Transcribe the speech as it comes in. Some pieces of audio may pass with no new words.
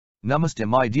Namaste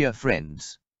my dear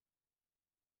friends.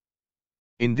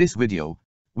 In this video,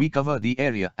 we cover the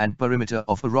area and perimeter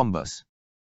of a rhombus.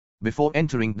 Before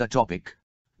entering the topic,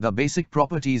 the basic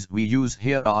properties we use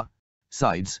here are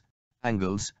sides,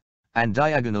 angles, and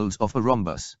diagonals of a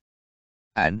rhombus.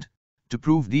 And, to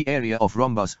prove the area of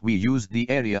rhombus we use the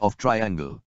area of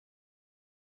triangle.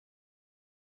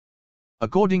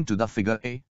 According to the figure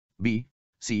A, B,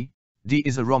 C, D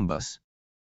is a rhombus.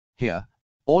 Here,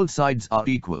 all sides are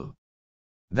equal.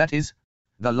 That is,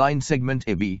 the line segment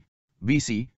AB,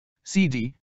 BC,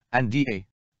 CD, and DA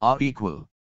are equal.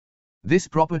 This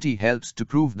property helps to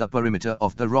prove the perimeter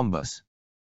of the rhombus.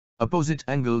 Opposite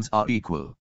angles are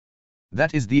equal.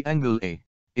 That is, the angle A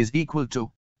is equal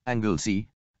to angle C,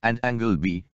 and angle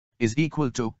B is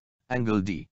equal to angle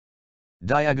D.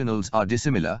 Diagonals are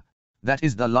dissimilar. That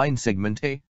is, the line segment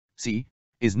A, C,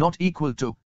 is not equal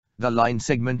to the line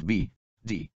segment B,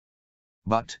 D.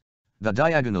 But, the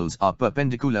diagonals are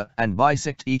perpendicular and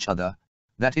bisect each other.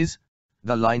 That is,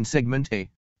 the line segment A,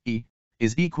 E,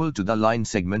 is equal to the line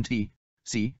segment E,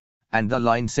 C, and the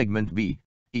line segment B,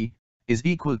 E, is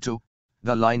equal to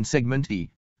the line segment E,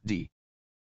 D.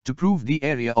 To prove the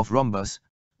area of rhombus,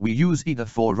 we use either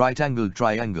 4 right-angled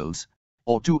triangles,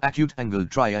 or 2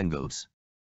 acute-angled triangles.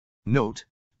 Note,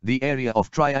 the area of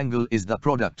triangle is the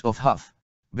product of half,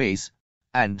 base,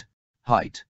 and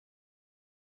height.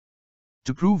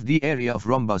 To prove the area of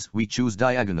rhombus we choose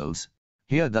diagonals.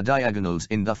 Here the diagonals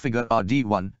in the figure are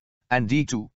D1 and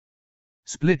D2.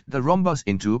 Split the rhombus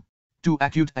into 2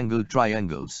 acute-angled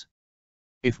triangles.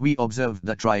 If we observe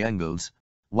the triangles,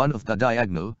 one of the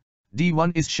diagonal,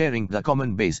 D1 is sharing the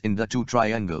common base in the 2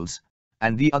 triangles,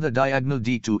 and the other diagonal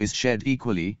D2 is shared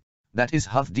equally, that is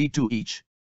half D2 each.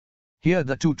 Here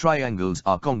the 2 triangles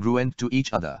are congruent to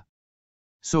each other.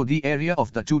 So the area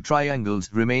of the 2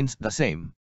 triangles remains the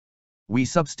same. We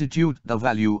substitute the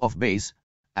value of base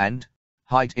and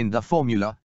height in the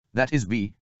formula, that is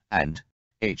B and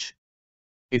H.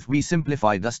 If we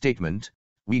simplify the statement,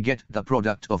 we get the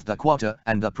product of the quarter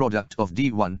and the product of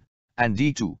D1 and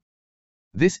D2.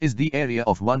 This is the area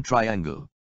of one triangle.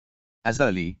 As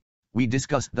early, we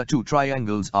discussed the 2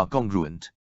 triangles are congruent.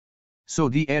 So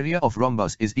the area of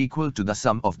rhombus is equal to the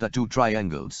sum of the 2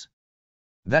 triangles.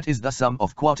 That is, the sum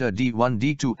of quarter D1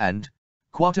 D2 and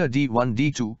quarter D1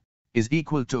 D2 is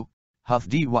equal to half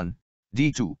D1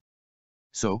 D2.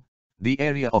 So, the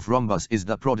area of rhombus is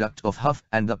the product of half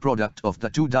and the product of the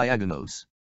 2 diagonals.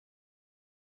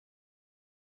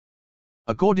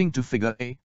 According to figure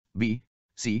A, B,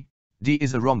 C, D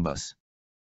is a rhombus.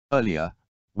 Earlier,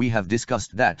 we have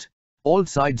discussed that all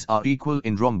sides are equal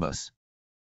in rhombus.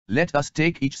 Let us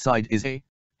take each side is A.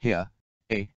 Here,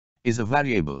 A is a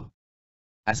variable.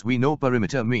 As we know,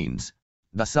 perimeter means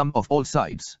the sum of all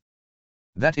sides.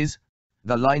 That is,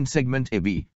 the line segment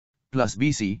AB plus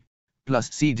BC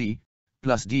plus CD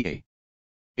plus DA.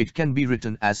 It can be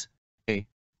written as A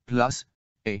plus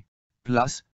A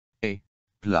plus A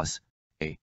plus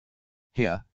A.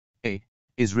 Here, A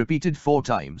is repeated 4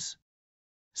 times.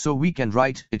 So we can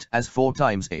write it as 4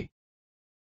 times A.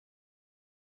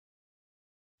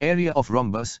 Area of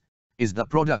rhombus is the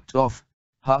product of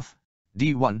half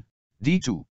D1,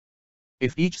 D2.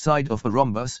 If each side of a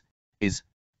rhombus is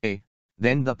A,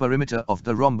 then the perimeter of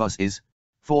the rhombus is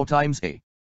 4 times A.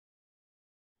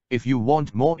 If you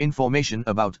want more information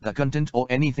about the content or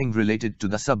anything related to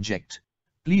the subject,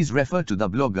 please refer to the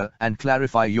blogger and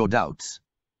clarify your doubts.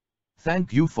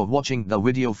 Thank you for watching the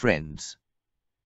video, friends.